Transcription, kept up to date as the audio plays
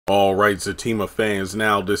All right, Zatima fans.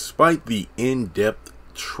 Now, despite the in-depth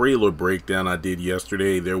trailer breakdown I did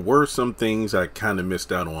yesterday, there were some things I kind of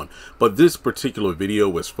missed out on. But this particular video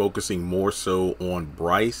was focusing more so on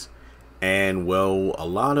Bryce. And, well, a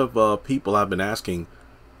lot of people have been asking,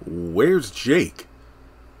 where's Jake?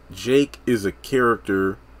 Jake is a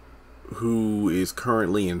character who is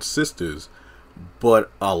currently in Sistas,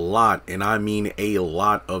 but a lot, and I mean a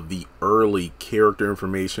lot, of the early character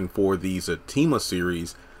information for the Zatima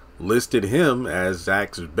series listed him as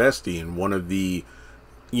Zach's bestie and one of the,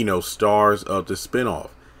 stars of the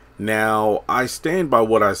spinoff. Now, I stand by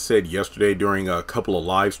what I said yesterday during a couple of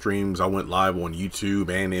live streams. I went live on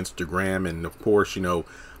YouTube and Instagram, and of course,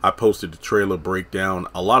 I posted the trailer breakdown.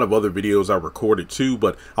 A lot of other videos I recorded too,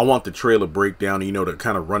 but I want the trailer breakdown, to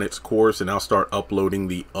kind of run its course, and I'll start uploading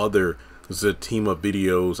the other Zatima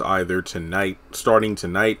videos either tonight, starting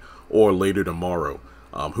tonight, or later tomorrow.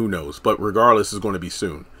 Who knows? But regardless, it's going to be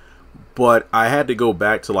soon. But I had to go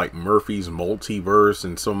back to like Murphy's Multiverse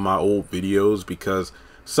and some of my old videos because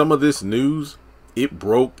some of this news, it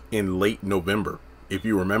broke in late November. If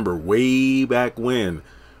you remember way back when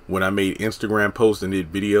I made Instagram posts and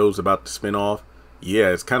did videos about the spinoff, yeah,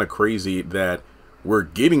 it's kind of crazy that we're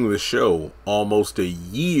getting the show almost a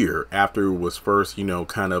year after it was first,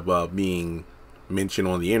 being mentioned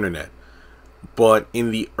on the internet. But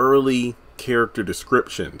in the early character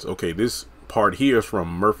descriptions, okay, this part here is from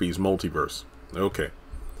Murphy's Multiverse. Okay.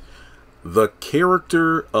 The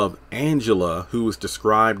character of Angela, who is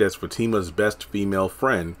described as Fatima's best female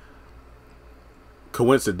friend,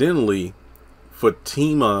 coincidentally,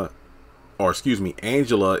 Angela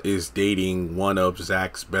is dating one of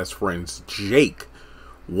Zach's best friends, Jake.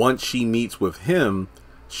 Once she meets with him,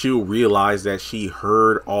 she'll realize that she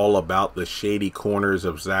heard all about the shady corners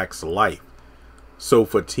of Zach's life. So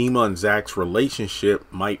Fatima and Zach's relationship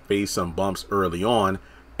might face some bumps early on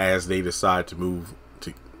as they decide to move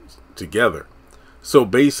together. So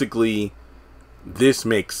basically, this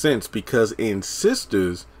makes sense because in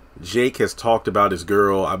Sistas, Jake has talked about his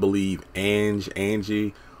girl, I believe,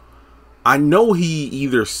 Angie. I know he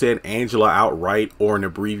either said Angela outright or an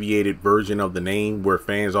abbreviated version of the name where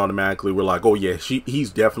fans automatically were like, oh yeah,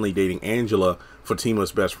 he's definitely dating Angela,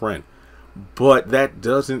 Fatima's best friend. But that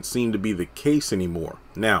doesn't seem to be the case anymore.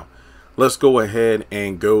 Now, let's go ahead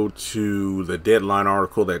and go to the Deadline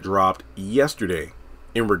article that dropped yesterday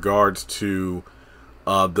in regards to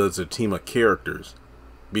the Zatima characters.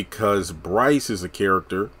 Because Bryce is a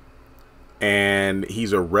character, and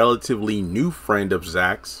he's a relatively new friend of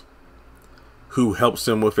Zach's, who helps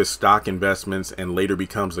him with his stock investments and later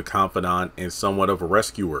becomes a confidant and somewhat of a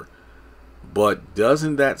rescuer. But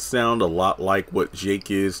doesn't that sound a lot like what Jake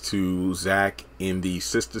is to Zach in the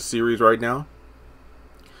Sistas series right now?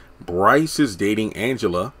 Bryce is dating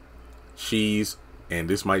Angela. She's, and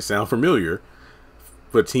this might sound familiar,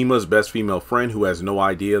 Fatima's best female friend who has no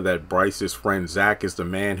idea that Bryce's friend Zach is the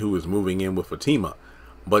man who is moving in with Fatima.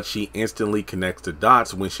 But she instantly connects the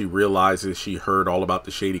dots when she realizes she heard all about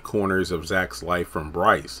the shady corners of Zach's life from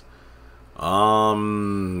Bryce.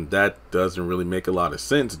 That doesn't really make a lot of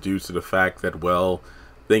sense due to the fact that, well,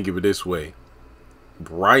 think of it this way.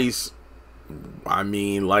 Bryce, I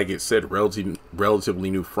mean, like it said, relatively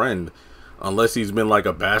new friend. Unless he's been like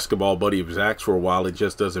a basketball buddy of Zach's for a while, it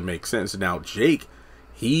just doesn't make sense. Now, Jake,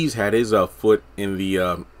 he's had his foot in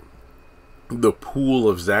the pool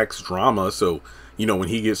of Zach's drama. So, when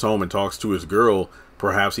he gets home and talks to his girl,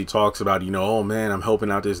 perhaps he talks about, oh man, I'm helping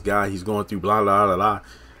out this guy. He's going through blah, blah, blah, blah.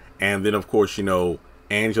 And then, of course,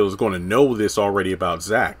 Angela's going to know this already about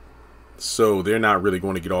Zach. So they're not really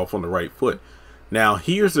going to get off on the right foot. Now,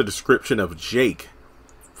 here's a description of Jake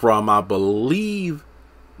from, I believe,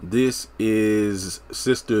 this is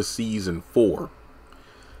Sistas Season 4.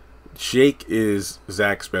 Jake is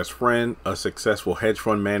Zach's best friend, a successful hedge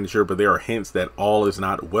fund manager, but there are hints that all is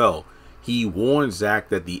not well. He warns Zach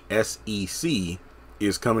that the SEC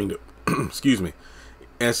is coming to,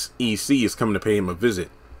 SEC is coming to pay him a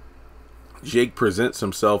visit. Jake presents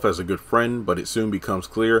himself as a good friend, but it soon becomes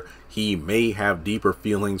clear he may have deeper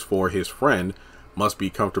feelings for his friend. Must be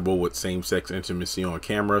comfortable with same-sex intimacy on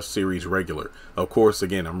camera, series regular. Of course,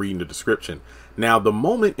 again, I'm reading the description. Now, the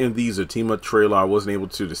moment in the Zatima trailer I wasn't able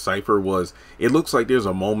to decipher was, it looks like there's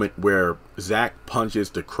a moment where Zach punches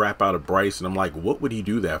the crap out of Bryce, and I'm like, what would he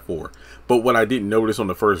do that for? But what I didn't notice on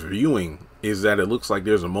the first viewing is that it looks like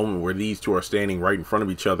there's a moment where these two are standing right in front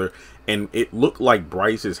of each other, and it looked like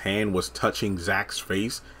Bryce's hand was touching Zach's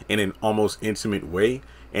face in an almost intimate way,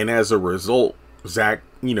 and as a result, Zach,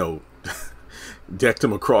 decked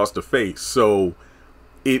him across the face. So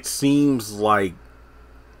it seems like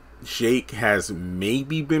Jake has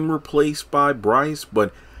maybe been replaced by Bryce,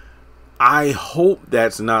 but I hope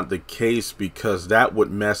that's not the case, because that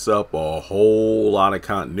would mess up a whole lot of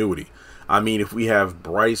continuity. I mean, if we have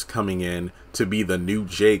Bryce coming in to be the new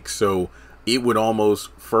Jake, so it would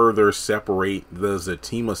almost further separate the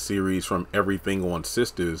Zatima series from everything on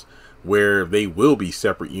Sistas, where they will be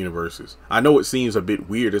separate universes. I know it seems a bit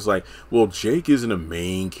weird. It's like, well, Jake isn't a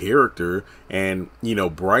main character, and, you know,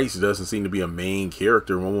 Bryce doesn't seem to be a main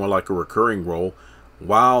character, more like a recurring role.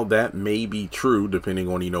 While that may be true, depending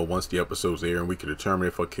on, you know, once the episode's there and we can determine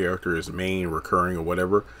if a character is main, recurring, or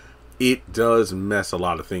whatever, it does mess a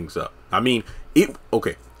lot of things up. I mean,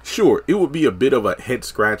 okay, sure, it would be a bit of a head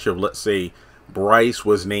scratcher if, let's say, Bryce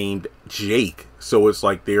was named Jake, so it's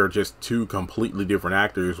like they're just two completely different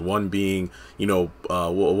actors, one being, you know,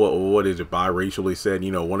 what is it, biracially said,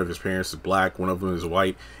 you know, one of his parents is black, one of them is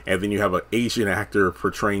white, and then you have an Asian actor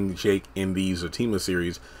portraying Jake in the Zatima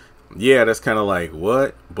series. Yeah, that's kind of like,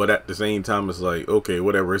 what? But at the same time, it's like, okay,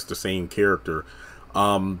 whatever, it's the same character.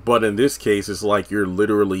 But in this case, it's like you're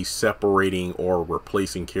literally separating or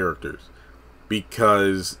replacing characters,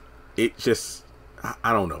 because it just,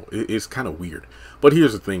 I don't know, it's kind of weird. But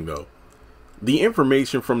here's the thing, though. The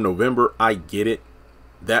information from November, I get it.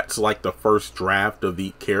 That's like the first draft of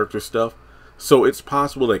the character stuff. So it's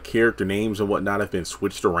possible that character names and whatnot have been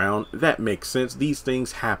switched around. That makes sense. These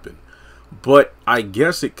things happen. But I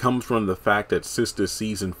guess it comes from the fact that Sistas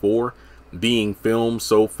Season 4 being filmed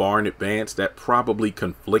so far in advance, that probably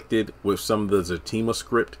conflicted with some of the Zatima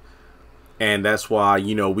script. And that's why,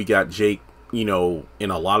 you know, we got Jake, you know, in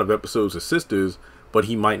a lot of episodes of Sistas, but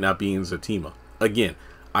he might not be in Zatima. Again,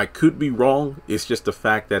 I could be wrong. It's just the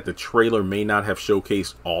fact that the trailer may not have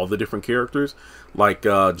showcased all the different characters. Like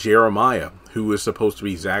Jeremiah, who is supposed to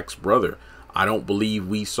be Zach's brother. I don't believe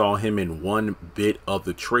we saw him in one bit of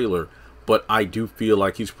the trailer, but I do feel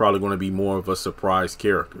like he's probably going to be more of a surprise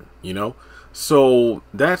character, you know? So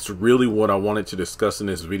that's really what I wanted to discuss in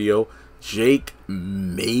this video. Jake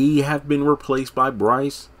may have been replaced by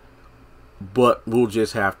Bryce, but we'll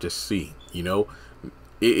just have to see, you know?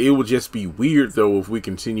 It would just be weird, though, if we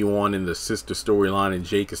continue on in the sister storyline and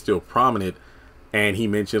Jake is still prominent and he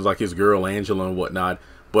mentions like his girl Angela and whatnot.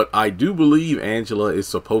 But I do believe Angela is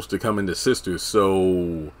supposed to come into Sisters,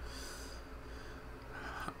 so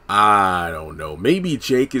I don't know. Maybe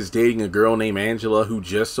Jake is dating a girl named Angela who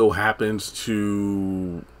just so happens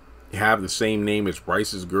to have the same name as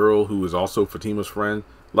Bryce's girl, who is also Fatima's friend.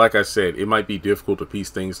 Like I said, it might be difficult to piece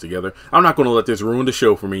things together. I'm not going to let this ruin the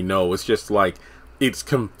show for me. No, it's just like, it's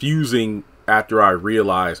confusing after I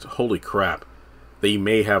realized, holy crap, they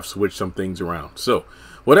may have switched some things around. So,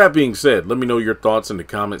 with that being said, let me know your thoughts in the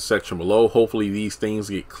comment section below. Hopefully these things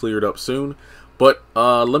get cleared up soon. But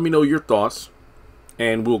let me know your thoughts,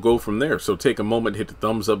 and we'll go from there. So take a moment, hit the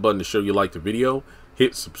thumbs up button to show you like the video.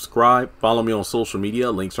 Hit subscribe, follow me on social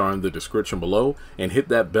media, links are in the description below, and hit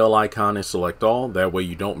that bell icon and select all. That way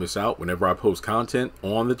you don't miss out whenever I post content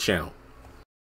on the channel.